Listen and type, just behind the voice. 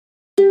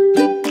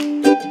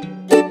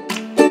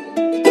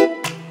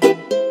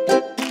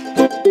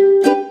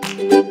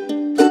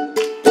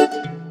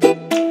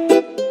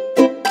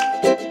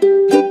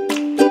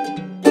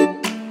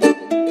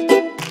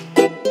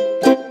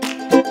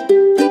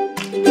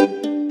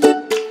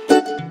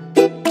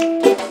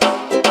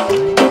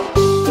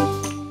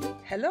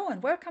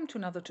welcome to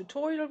another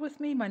tutorial with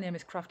me. My name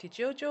is Crafty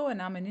JoJo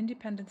and I'm an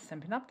independent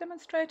Stampin' Up!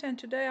 Demonstrator, and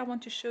today I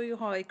want to show you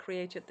how I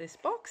created this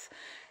box.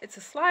 It's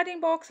a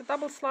sliding box, a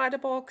double slider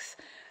box,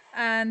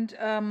 and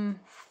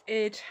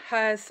it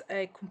has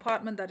a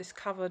compartment that is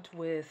covered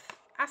with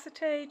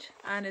acetate,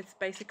 and it's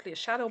basically a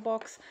shadow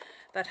box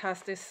that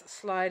has this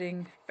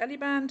sliding belly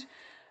band.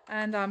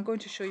 And I'm going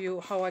to show you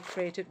how I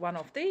created one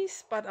of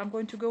these, but I'm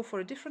going to go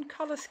for a different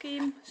color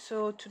scheme.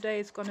 So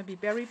today it's going to be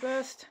Berry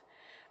Burst,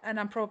 and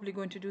I'm probably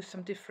going to do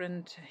some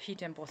different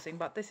heat embossing,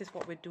 but this is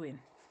what we're doing.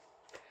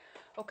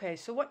 Okay,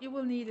 so what you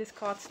will need is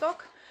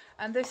cardstock,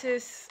 and this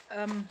is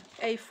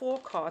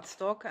A4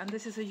 cardstock, and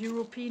this is a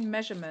European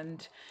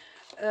measurement.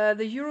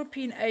 The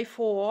European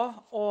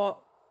A4, or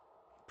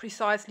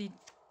precisely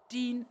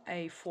DIN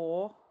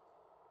A4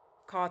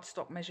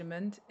 cardstock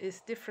measurement,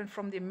 is different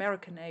from the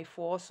American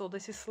A4, so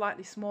this is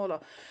slightly smaller.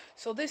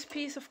 So this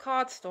piece of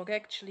cardstock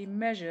actually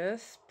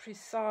measures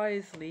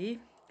precisely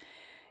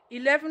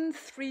 11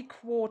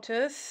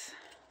 3/4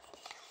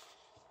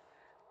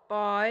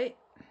 by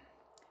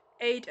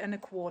 8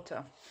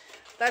 1/4.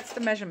 That's the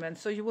measurement.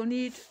 So you will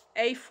need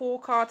A4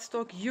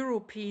 cardstock,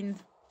 European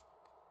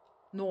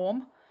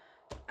norm,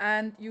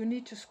 and you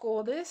need to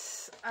score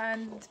this,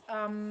 and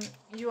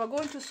you are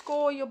going to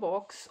score your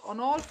box on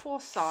all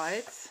 4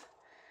 sides.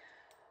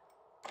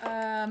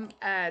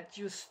 At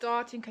you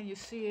starting, can you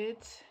see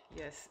it?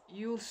 Yes,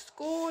 you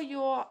score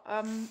your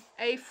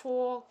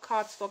A4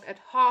 cardstock at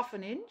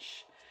 1/2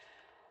 inch,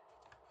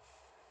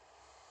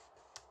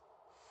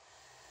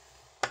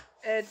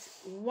 at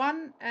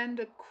 1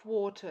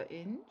 1/4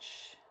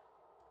 inch,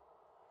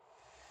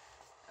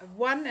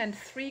 1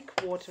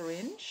 3/4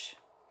 inch,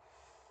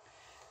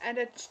 and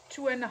at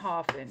 2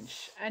 1/2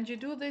 inch. And you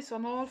do this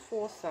on all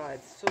 4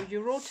 sides. So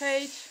you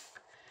rotate,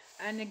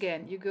 and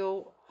again you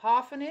go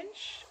 1/2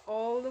 inch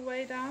all the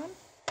way down,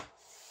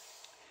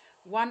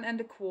 1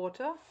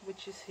 1/4,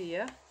 which is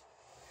here,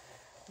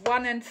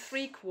 1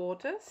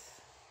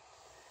 3/4,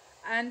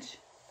 and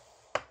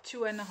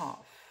 2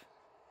 1/2.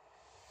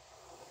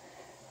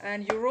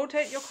 And you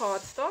rotate your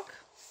cardstock,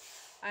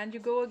 and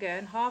you go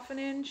again 1/2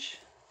 inch,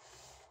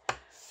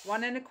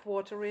 1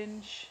 1/4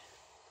 inch,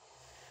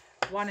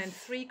 1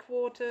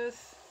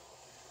 3/4,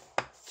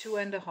 2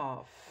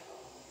 1/2.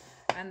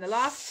 And the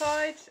last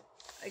side,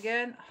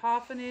 again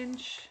 1/2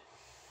 inch,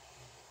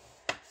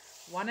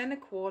 1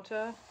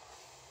 1/4,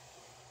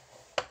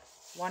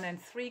 1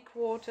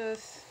 3/4,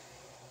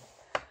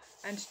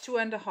 and 2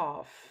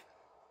 1/2.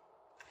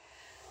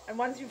 And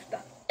once you've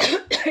done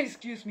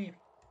excuse me,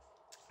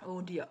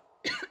 oh dear.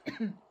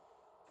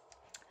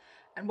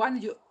 And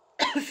once you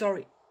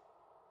sorry,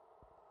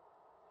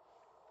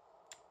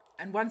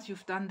 and once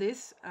you've done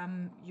this,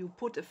 you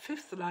put a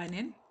 5th line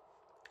in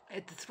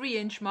at the 3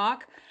 inch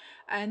mark,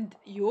 and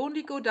you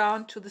only go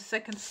down to the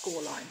 2nd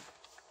score line.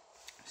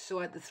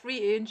 So at the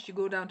 3 inch you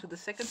go down to the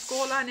 2nd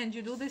score line, and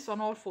you do this on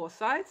all 4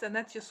 sides, and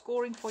that's your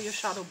scoring for your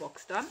shadow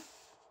box done.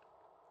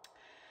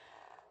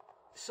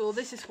 So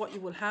this is what you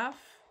will have.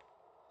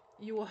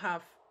 You will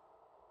have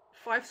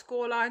 5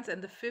 score lines,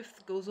 and the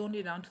 5th goes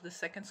only down to the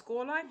 2nd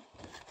score line.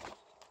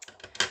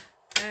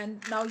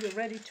 And now you're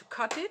ready to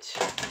cut it.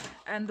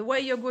 And the way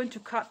you're going to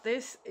cut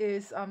this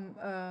is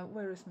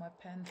where is my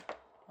pen?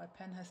 My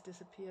pen has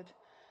disappeared.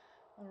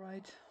 All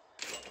right,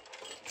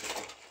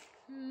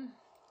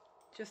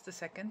 just a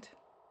second.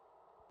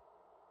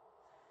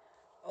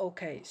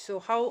 Okay, so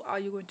how are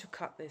you going to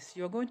cut this?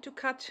 You're going to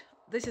cut,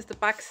 this is the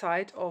back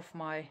side of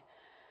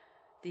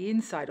the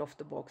inside of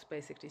the box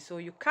basically. So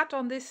you cut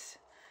on this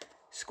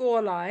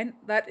score line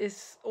that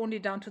is only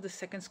down to the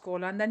 2nd score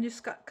line, then you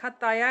cut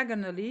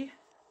diagonally,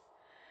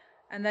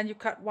 and then you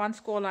cut 1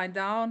 score line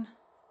down,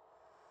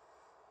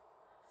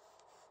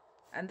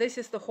 and this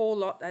is the whole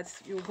lot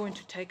that's you're going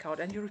to take out,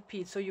 and you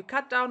repeat. So you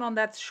cut down on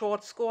that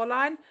short score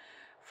line,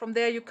 from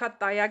there you cut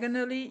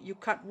diagonally, you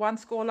cut 1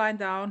 score line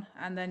down,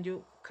 and then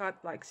you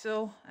cut like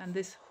so, and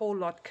this whole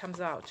lot comes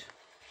out.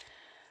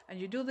 And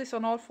you do this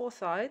on all 4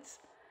 sides.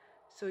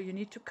 So you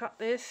need to cut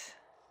this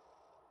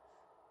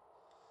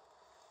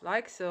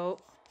like so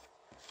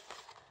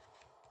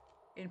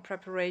in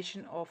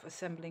preparation of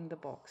assembling the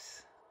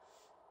box.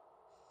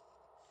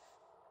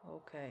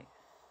 Okay,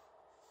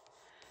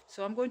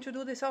 so I'm going to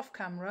do this off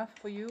camera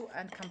for you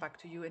and come back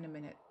to you in a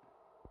minute.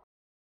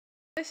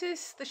 This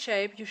is the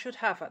shape you should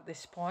have at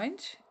this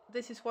point.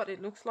 This is what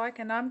it looks like,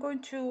 and I'm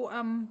going to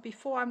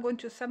before I'm going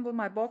to assemble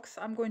my box,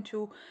 I'm going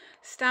to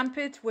stamp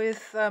it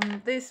with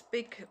this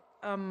big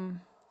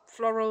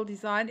floral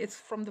design. It's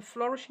from the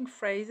Flourishing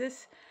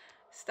Phrases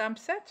stamp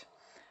set,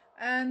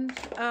 and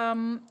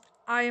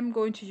I am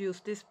going to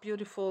use this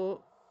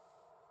beautiful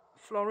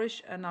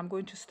flourish, and I'm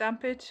going to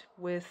stamp it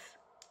with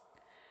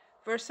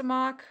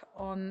Versamark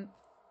on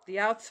the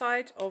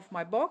outside of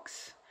my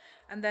box,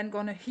 and then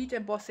gonna heat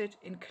emboss it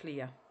in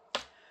clear.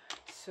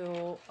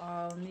 So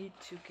I'll need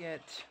to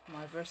get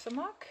my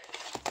Versamark.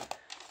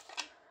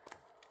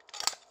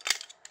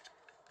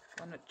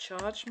 Gonna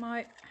charge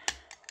my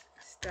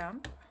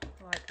stamp,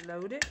 like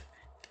load it.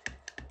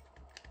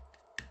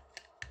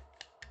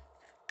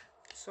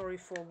 Sorry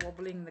for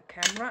wobbling the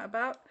camera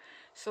about.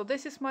 So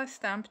this is my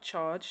stamp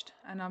charged,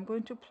 and I'm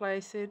going to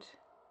place it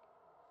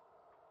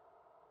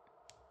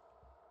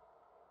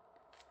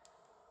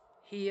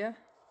here,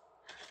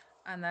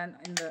 and then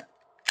in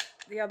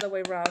the other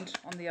way round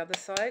on the other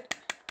side.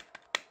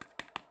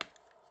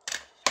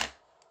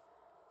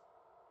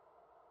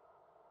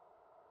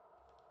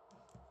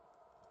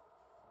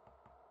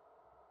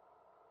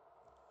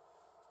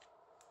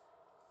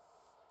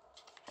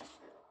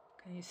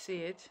 Can you see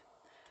it?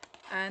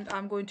 And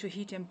I'm going to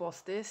heat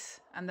emboss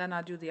this, and then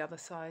I do the other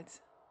sides.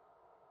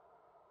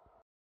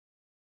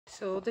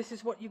 So this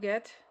is what you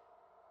get.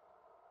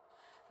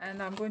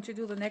 And I'm going to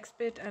do the next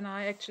bit, and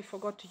I actually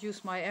forgot to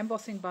use my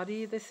embossing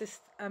buddy. This is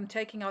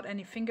taking out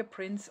any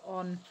fingerprints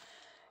on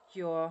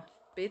your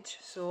bit.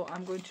 So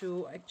I'm going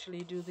to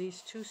actually do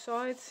these two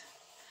sides.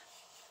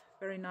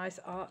 Very nice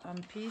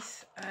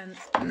piece. And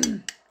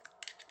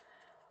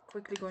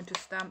quickly going to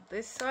stamp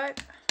this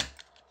side.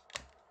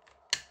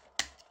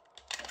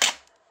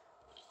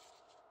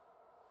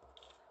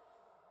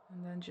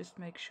 And then just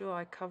make sure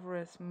I cover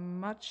as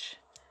much.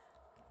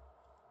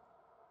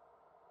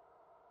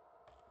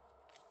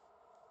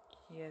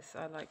 Yes,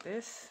 I like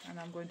this. And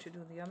I'm going to do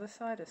the other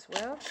side as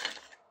well.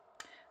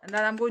 And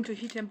then I'm going to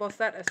heat emboss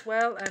that as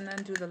well, and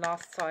then do the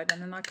last side, and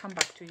then I come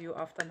back to you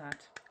after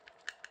that.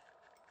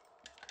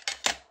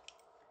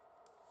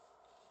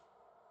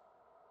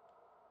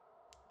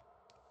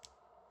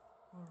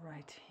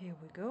 Alright, here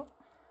we go.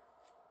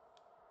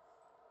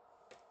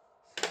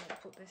 So I'll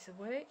put this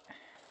away.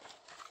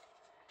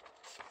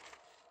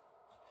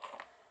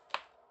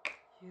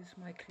 Use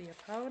my clear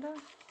powder.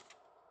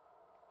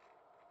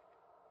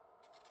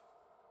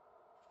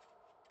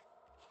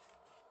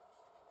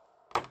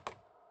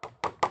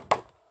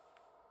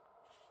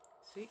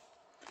 See,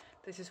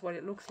 this is what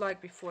it looks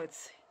like before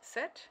it's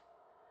set.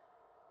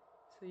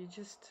 So you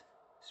just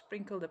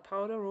sprinkle the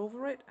powder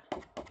over it.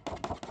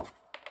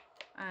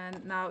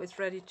 And now it's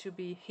ready to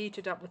be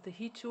heated up with the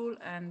heat tool,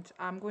 and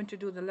I'm going to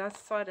do the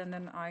last side, and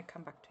then I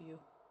come back to you.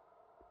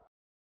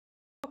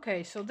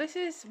 Okay, so this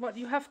is what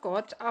you have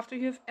got after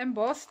you've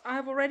embossed. I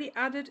have already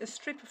added a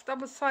strip of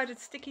double-sided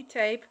sticky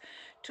tape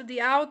to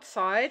the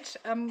outside,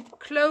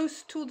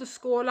 close to the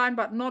score line,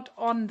 but not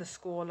on the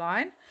score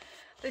line.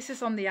 This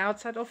is on the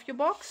outside of your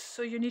box,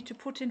 so you need to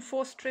put in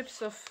 4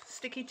 strips of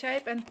sticky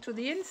tape, and to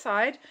the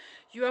inside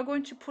you are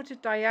going to put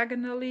it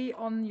diagonally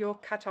on your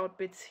cutout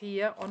bits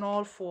here on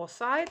all 4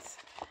 sides,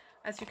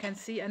 as you can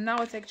see. And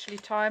now it's actually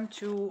time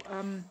to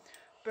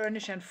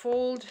burnish and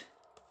fold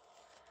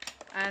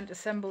and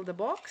assemble the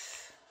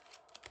box.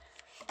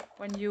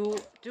 When you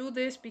do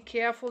this, be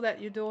careful that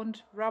you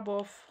don't rub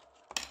off.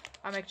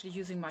 I'm actually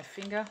using my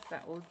finger,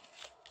 that will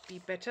be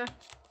better.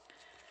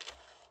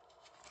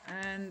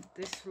 And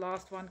this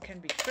last one can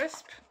be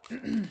crisp.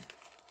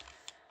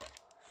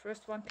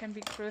 First one can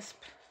be crisp.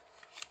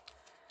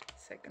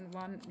 Second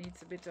one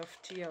needs a bit of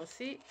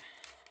TLC.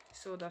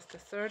 So does the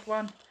third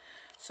one.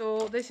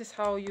 So this is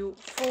how you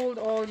fold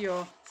all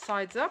your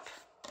sides up.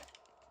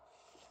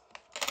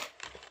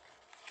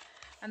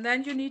 And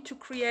then you need to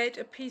create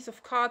a piece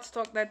of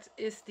cardstock that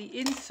is the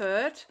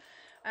insert.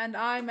 And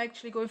I'm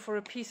actually going for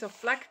a piece of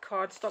black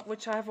cardstock,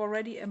 which I have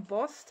already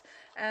embossed.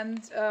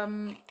 And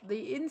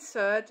the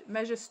insert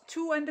measures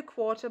 2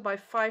 1/4 by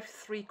 5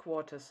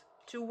 3/4.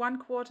 2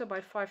 1/4 by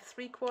 5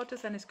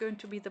 3/4, and it's going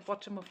to be the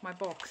bottom of my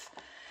box.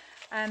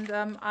 And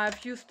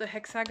I've used the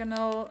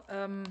hexagonal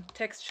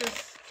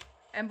textures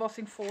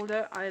embossing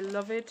folder. I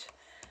love it.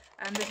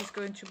 And this is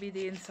going to be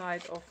the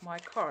inside of my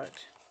card.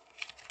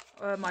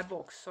 My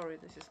box, sorry,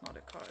 this is not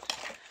a card.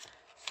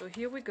 So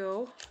here we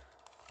go.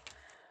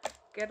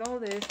 Get all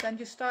this, then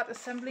you start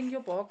assembling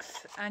your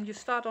box, and you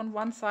start on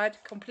one side,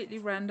 completely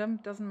random,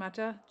 doesn't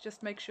matter.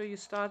 Just make sure you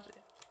start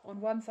on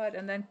one side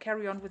and then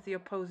carry on with the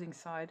opposing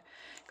side,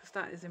 because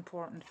that is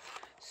important.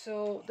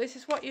 So this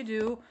is what you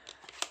do.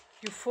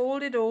 You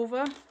fold it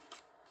over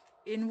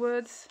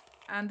inwards,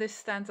 and this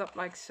stands up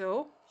like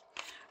so.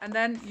 And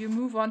then you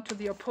move on to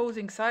the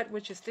opposing side,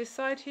 which is this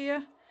side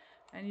here,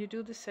 and you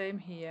do the same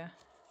here.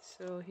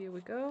 So here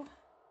we go.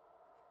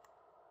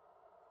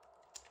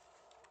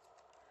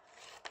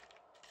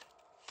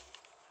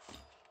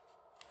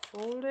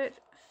 Fold it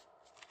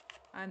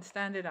and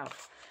stand it up.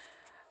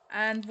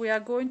 And we are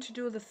going to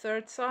do the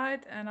third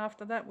side, and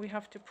after that we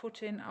have to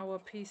put in our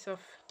piece of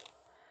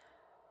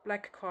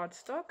black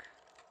cardstock.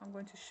 I'm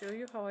going to show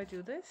you how I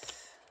do this.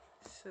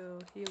 So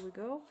here we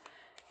go.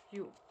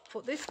 You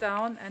put this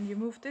down and you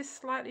move this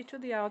slightly to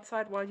the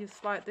outside while you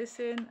slide this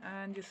in,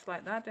 and you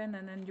slide that in,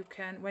 and then you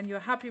can, when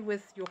you're happy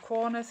with your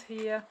corners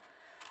here,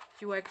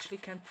 you actually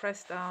can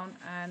press down,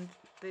 and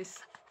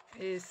this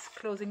is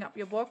closing up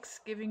your box,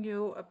 giving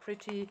you a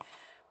pretty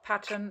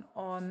pattern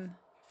on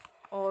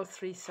all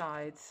 3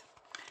 sides.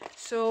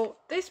 So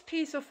this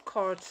piece of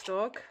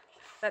cardstock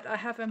that I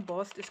have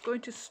embossed is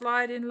going to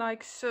slide in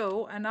like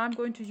so, and I'm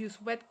going to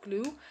use wet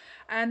glue.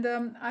 And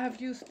I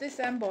have used this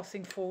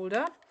embossing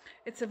folder.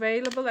 It's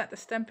available at the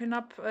Stampin'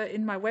 Up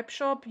in my web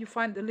shop. You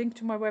find the link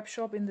to my web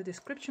shop in the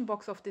description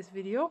box of this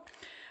video.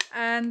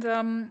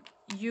 and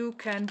you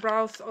can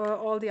browse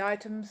all the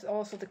items,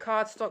 also the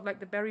cardstock, like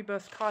the Berry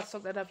Burst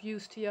cardstock that I've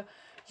used here,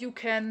 you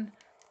can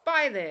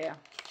buy there.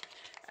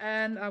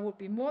 And I would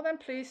be more than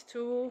pleased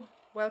to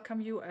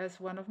welcome you as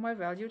one of my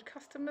valued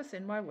customers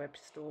in my web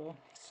store.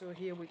 So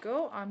here we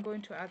go. I'm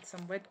going to add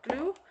some wet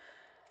glue,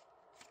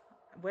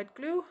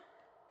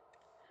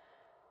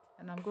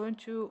 and I'm going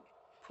to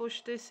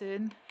push this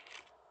in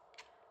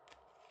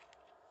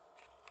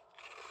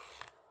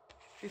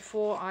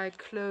before I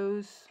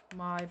close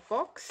my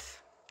box.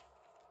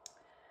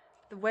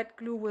 The wet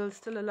glue will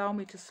still allow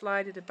me to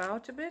slide it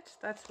about a bit.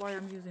 That's why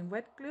I'm using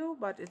wet glue,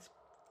 but it's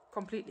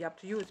completely up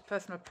to you. It's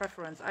personal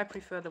preference. I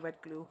prefer the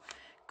wet glue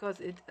because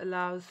it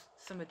allows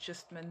some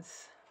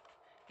adjustments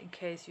in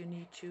case you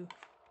need to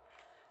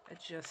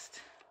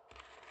adjust.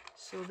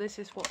 So this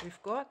is what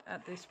we've got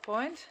at this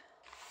point.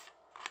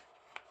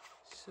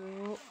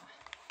 So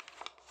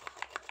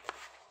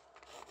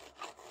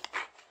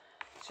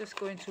just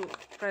going to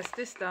press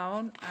this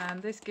down,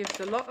 and this gives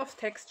a lot of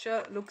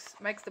texture,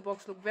 makes the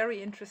box look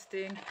very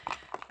interesting.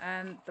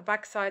 And the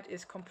back side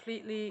is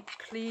completely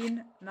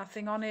clean,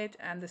 nothing on it,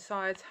 and the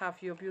sides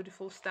have your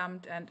beautiful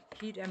stamped and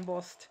heat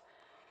embossed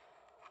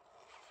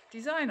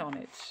design on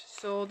it.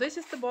 So this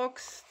is the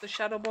box, the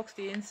shadow box,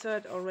 the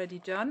insert already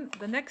done.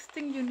 The next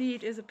thing you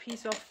need is a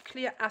piece of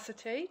clear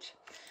acetate,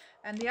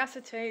 and the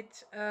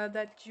acetate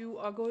that you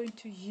are going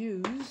to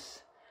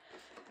use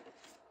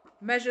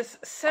measures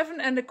 7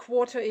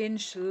 1/4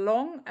 inch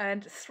long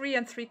and 3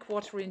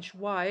 3/4 inch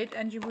wide,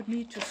 and you would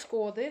need to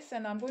score this,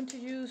 and I'm going to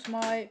use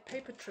my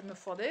paper trimmer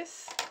for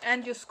this,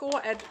 and you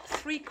score at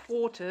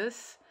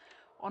 3/4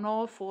 on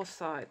all 4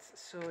 sides.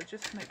 So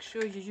just make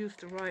sure you use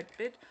the right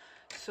bit.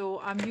 So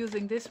I'm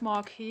using this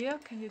mark here,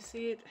 can you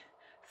see it?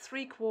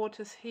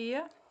 3/4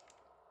 here,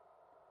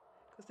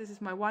 because this is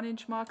my 1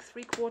 inch mark,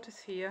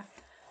 3/4 here,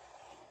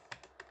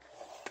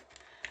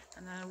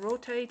 and then I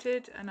rotate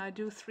it and I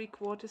do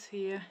 3/4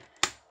 here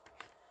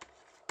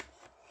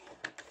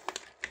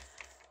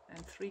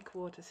and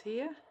 3/4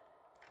 here,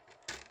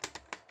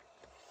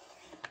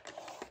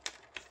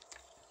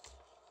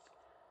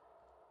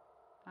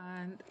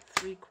 and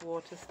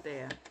 3/4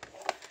 there.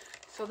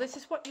 So this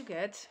is what you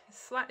get. It's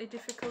slightly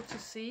difficult to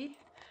see,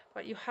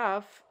 but you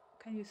have,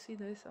 can you see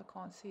this? I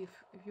can't see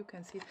if you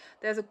can see.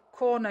 There's a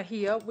corner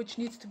here which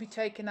needs to be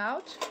taken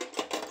out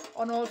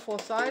on all 4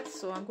 sides.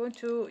 So I'm going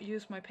to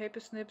use my paper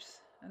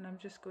snips, and I'm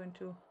just going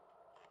to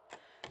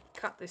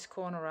cut this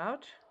corner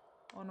out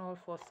on all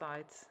 4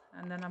 sides,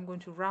 and then I'm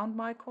going to round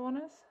my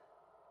corners.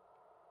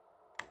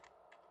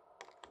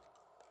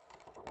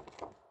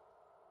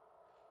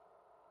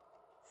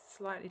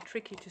 Slightly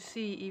tricky to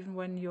see even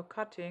when you're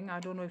cutting. I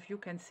don't know if you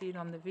can see it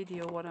on the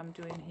video what I'm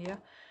doing here.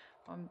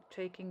 I'm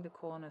taking the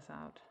corners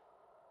out,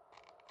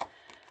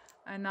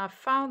 and I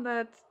found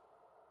that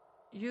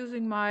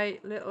using my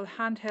little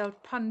handheld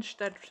punch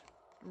that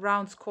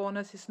rounds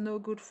corners is no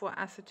good for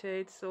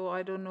acetate. So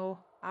I don't know,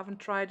 I haven't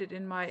tried it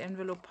in my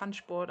envelope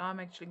punch board. I'm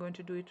actually going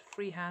to do it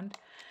freehand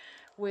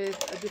with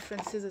a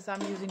different scissors.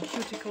 I'm using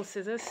cuticle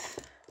scissors.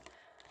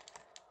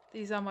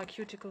 These are my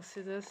cuticle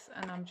scissors,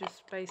 and I'm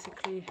just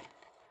basically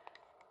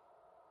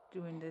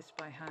doing this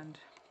by hand,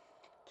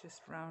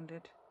 just round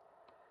it.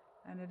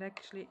 And it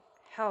actually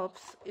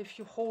helps if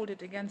you hold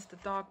it against the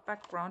dark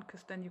background,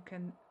 because then you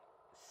can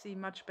see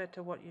much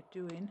better what you're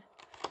doing.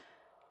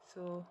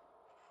 So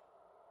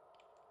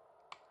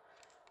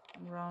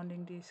I'm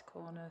rounding these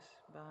corners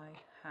by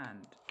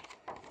hand.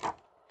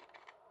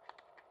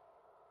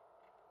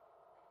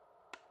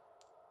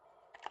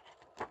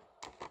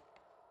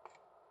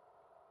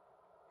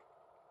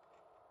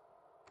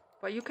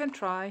 But you can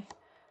try.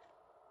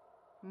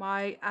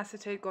 My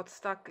acetate got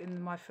stuck in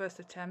my first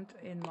attempt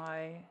in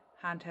my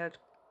handheld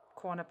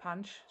corner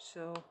punch,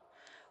 so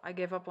I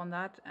gave up on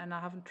that, and I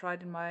haven't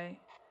tried in my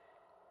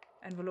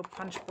envelope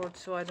punch board,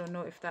 so I don't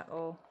know if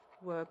that'll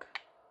work,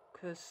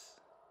 because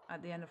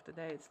at the end of the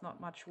day it's not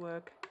much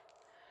work.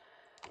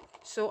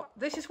 So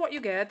this is what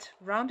you get,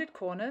 rounded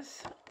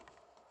corners.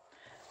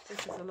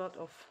 This is a lot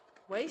of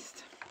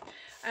waste.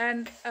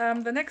 And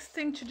the next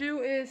thing to do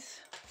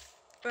is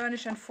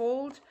burnish and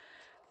fold,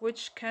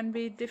 which can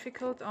be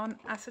difficult on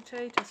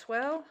acetate as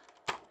well.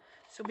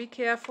 So be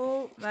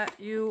careful that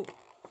you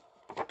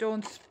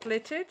don't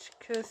split it,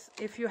 because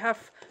if you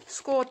have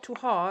scored too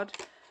hard,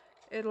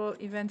 it'll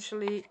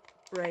eventually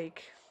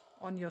break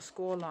on your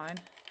score line.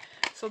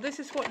 So this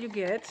is what you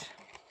get,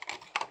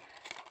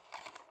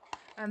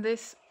 and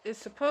this is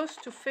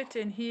supposed to fit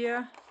in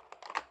here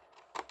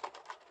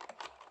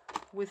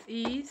with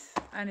ease,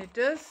 and it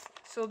does.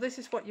 So this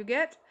is what you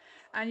get,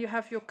 and you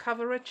have your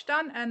coverage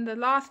done. And the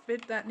last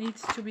bit that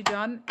needs to be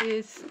done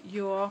is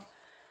your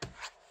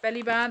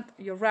belly band,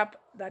 your wrap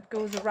that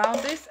goes around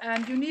this,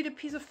 and you need a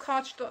piece of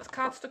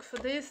cardstock for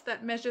this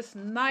that measures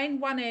 9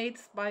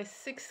 1/8 by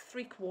 6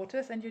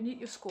 3/4, and you need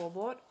your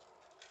scoreboard,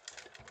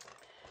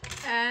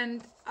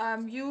 and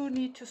you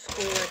need to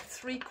score at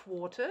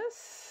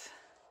 3/4,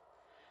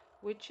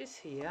 which is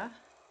here,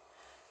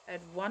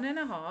 at 1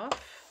 1/2,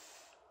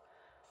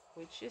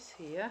 which is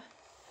here,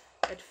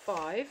 at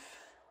 5,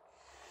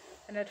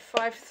 and at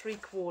 5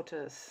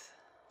 3/4.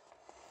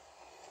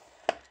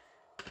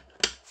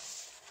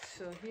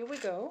 So here we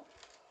go.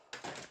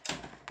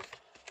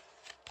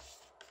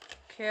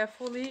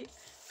 Carefully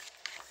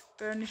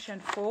burnish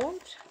and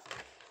fold.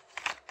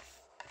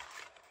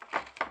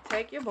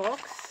 Take your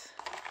box,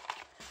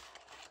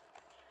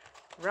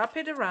 wrap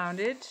it around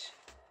it.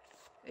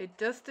 It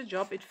does the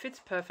job. It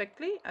fits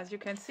perfectly, as you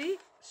can see.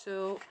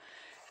 So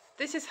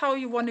this is how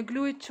you want to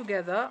glue it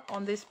together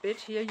on this bit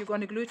here. You're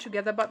going to glue it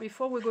together, but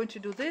before we're going to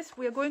do this,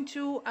 we are going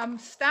to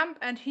stamp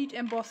and heat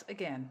emboss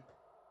again.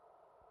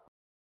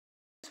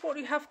 That's what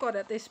we have got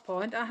at this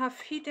point. I have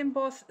heat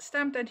embossed,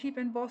 stamped and heat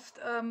embossed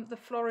the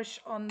flourish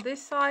on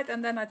this side,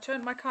 and then I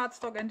turned my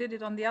cardstock and did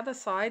it on the other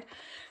side,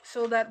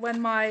 so that when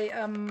my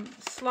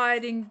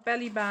sliding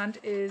belly band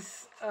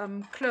is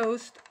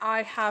closed,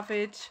 I have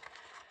it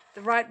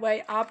the right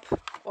way up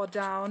or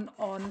down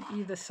on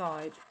either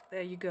side.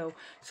 There you go.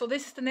 So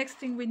this is the next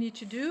thing we need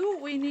to do.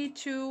 We need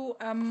to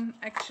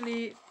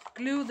actually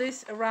glue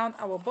this around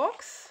our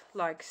box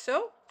like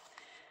so,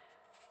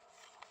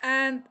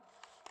 and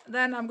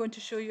then I'm going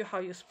to show you how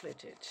you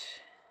split it.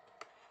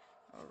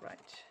 All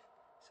right,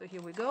 so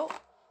here we go.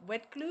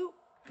 Wet glue,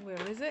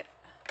 where is it?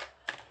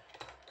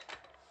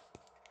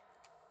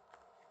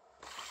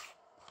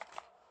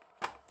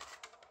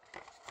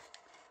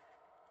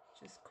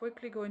 Just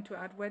quickly going to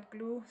add wet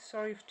glue.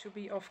 Sorry to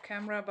be off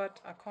camera, but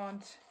I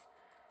can't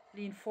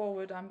lean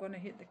forward. I'm going to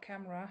hit the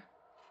camera.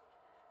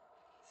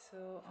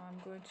 So I'm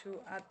going to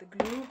add the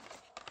glue.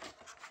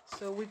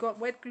 So we got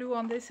wet glue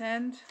on this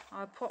end.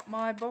 I'll pop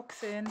my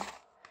box in.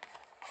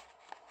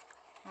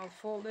 I'll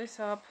fold this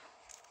up.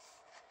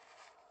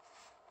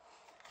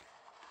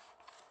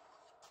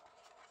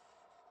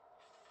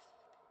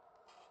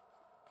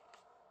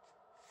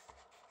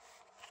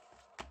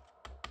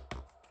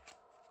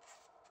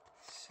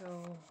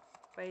 So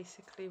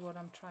basically what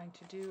I'm trying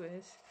to do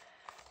is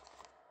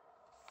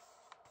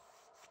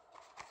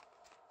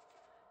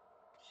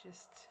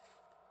just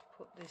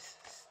put this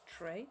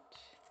straight.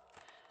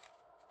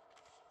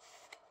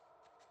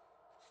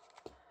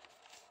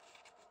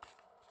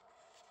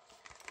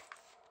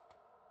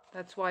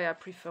 That's why I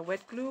prefer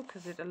wet glue,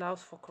 because it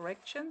allows for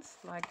corrections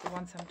like the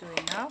ones I'm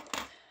doing now.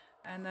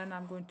 And then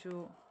I'm going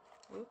to,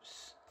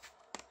 oops,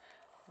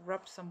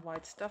 rub some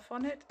white stuff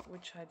on it,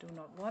 which I do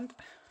not want.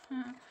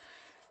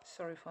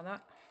 Sorry for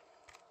that,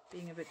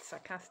 being a bit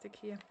sarcastic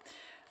here.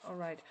 All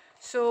right,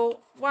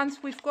 so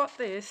once we've got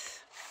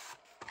this,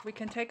 we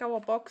can take our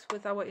box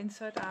with our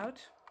insert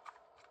out.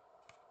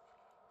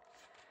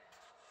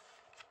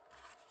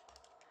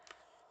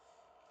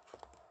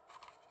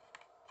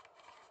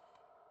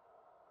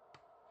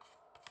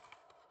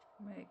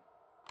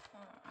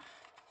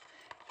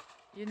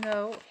 You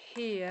know,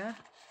 here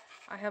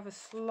I have a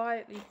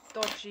slightly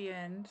dodgy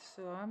end,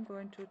 so I'm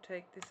going to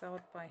take this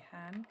out by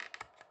hand.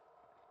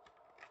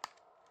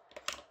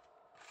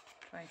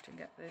 Trying to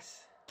get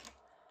this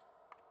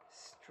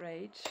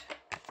straight.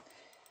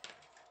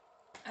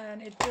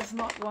 And it does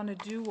not want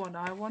to do what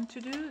I want to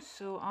do,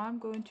 so I'm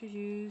going to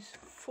use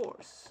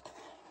force.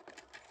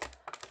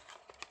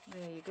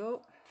 There you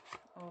go.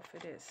 Off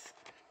it is.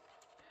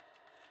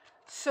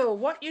 So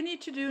what you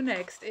need to do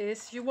next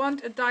is you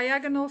want a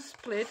diagonal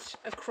split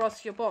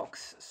across your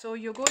box. So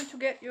you're going to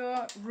get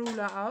your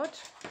ruler out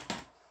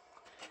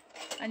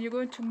and you're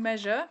going to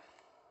measure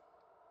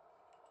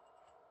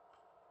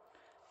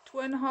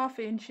 2.5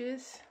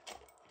 inches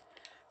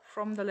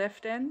from the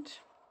left end,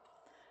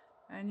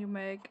 and you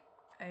make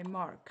a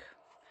mark.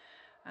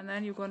 And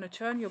then you're going to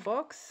turn your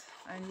box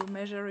and you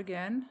measure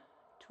again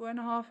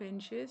 2.5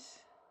 inches.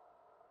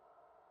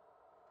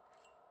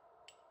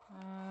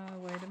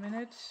 Wait a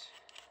minute.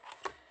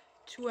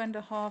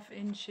 2.5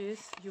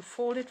 inches. You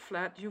fold it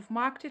flat. You've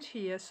marked it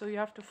here, so you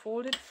have to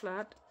fold it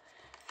flat,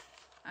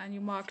 and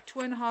you mark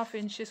 2.5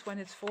 inches when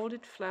it's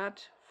folded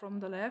flat from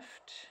the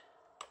left,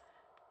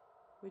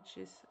 which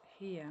is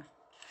here.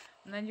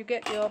 And then you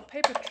get your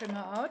paper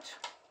trimmer out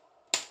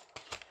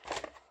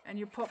and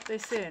you pop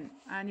this in,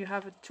 and you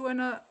have a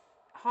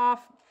 2.5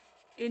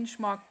 inch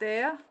mark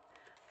there,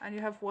 and you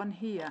have one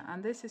here,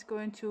 and this is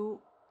going to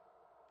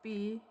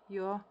be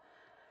your,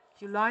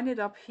 you line it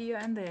up here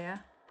and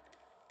there,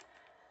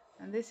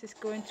 and this is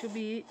going to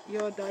be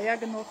your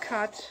diagonal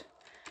cut,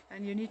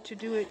 and you need to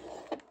do it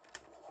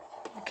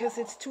because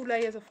it's 2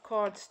 layers of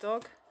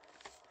cardstock,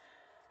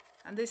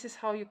 and this is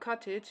how you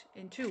cut it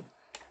in 2.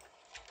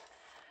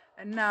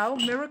 And now,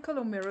 miracle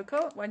or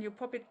miracle, when you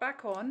pop it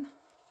back on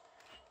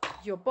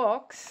your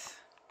box,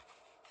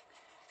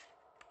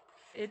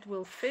 it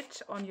will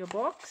fit on your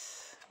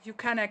box. You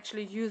can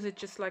actually use it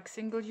just like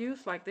single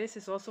use, like this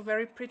is also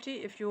very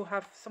pretty if you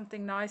have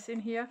something nice in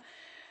here.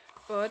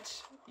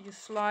 But you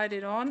slide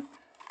it on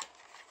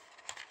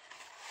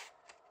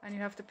and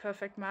you have the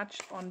perfect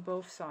match on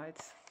both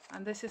sides.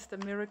 And this is the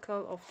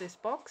miracle of this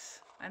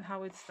box and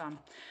how it's done.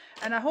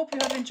 And I hope you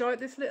have enjoyed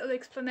this little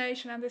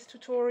explanation and this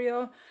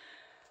tutorial,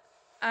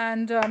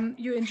 and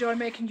you enjoy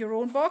making your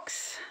own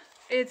box.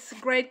 It's a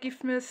great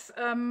Giftmas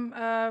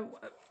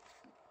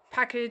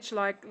package,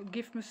 like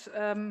Giftmas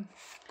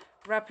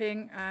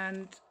wrapping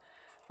and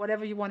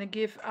whatever you want to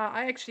give.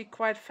 I actually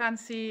quite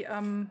fancy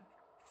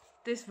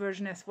this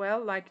version as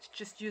well, like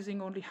just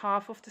using only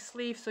half of the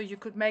sleeve, so you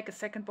could make a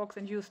second box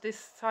and use this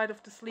side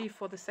of the sleeve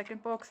for the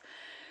second box.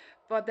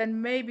 But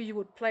then maybe you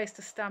would place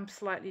the stamp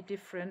slightly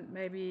different,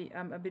 maybe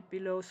a bit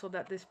below, so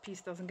that this piece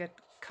doesn't get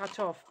cut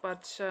off.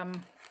 But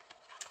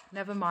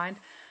never mind,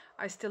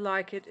 I still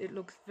like it. It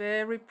looks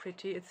very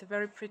pretty. It's a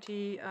very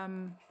pretty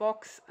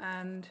box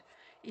and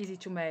easy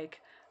to make.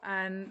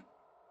 And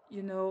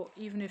you know,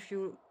 even if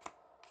you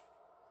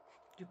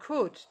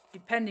could,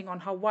 depending on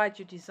how wide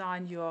you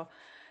design your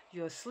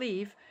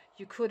sleeve,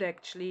 you could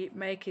actually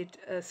make it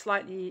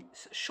slightly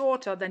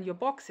shorter than your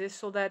boxes,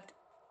 so that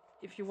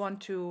if you want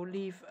to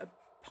leave a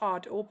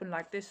part open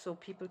like this so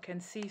people can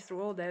see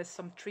through, oh, there's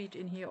some treat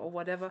in here or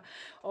whatever.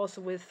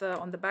 Also with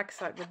on the back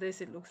side with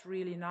this, it looks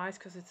really nice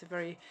because it's a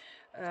very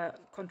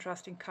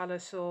contrasting color.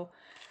 So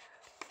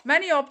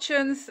many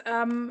options,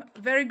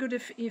 very good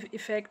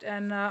effect,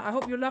 and I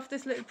hope you love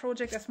this little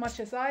project as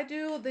much as I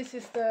do. This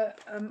is the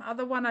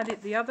other one I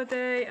did the other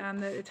day,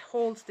 and it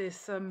holds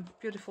this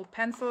beautiful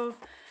pencil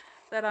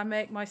that I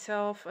make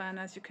myself, and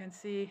as you can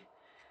see,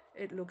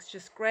 it looks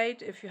just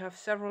great. If you have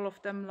several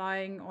of them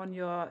lying on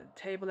your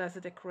table as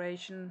a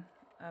decoration,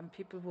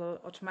 people will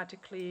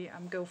automatically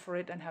go for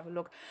it and have a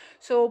look.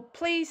 So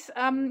please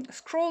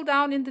scroll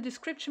down in the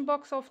description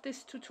box of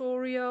this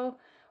tutorial,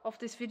 of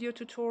this video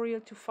tutorial,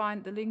 to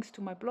find the links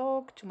to my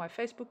blog, to my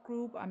Facebook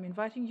group. I'm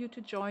inviting you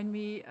to join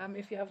me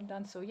if you haven't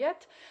done so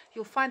yet.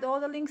 You'll find all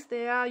the links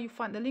there. You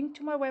find the link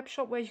to my web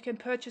shop where you can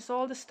purchase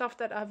all the stuff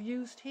that I've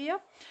used here.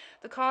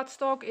 The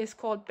cardstock is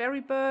called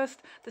Berry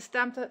Burst. The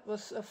stamp that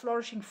was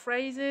Flourishing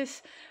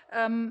Phrases.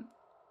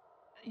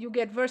 You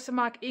get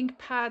Versamark ink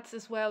pads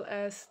as well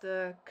as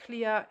the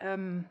clear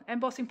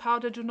embossing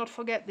powder. Do not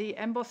forget the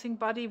embossing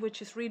buddy,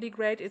 which is really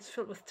great. It's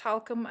filled with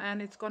talcum,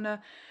 and it's gonna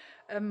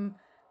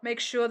make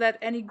sure that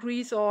any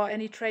grease or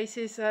any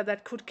traces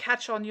that could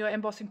catch on your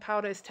embossing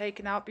powder is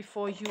taken out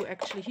before you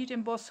actually heat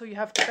emboss, so you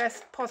have the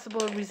best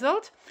possible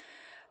result.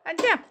 And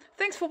yeah,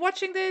 thanks for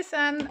watching this,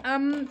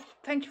 and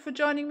thank you for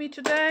joining me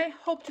today.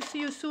 Hope to see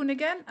you soon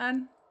again,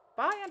 and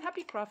bye and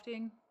happy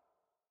crafting.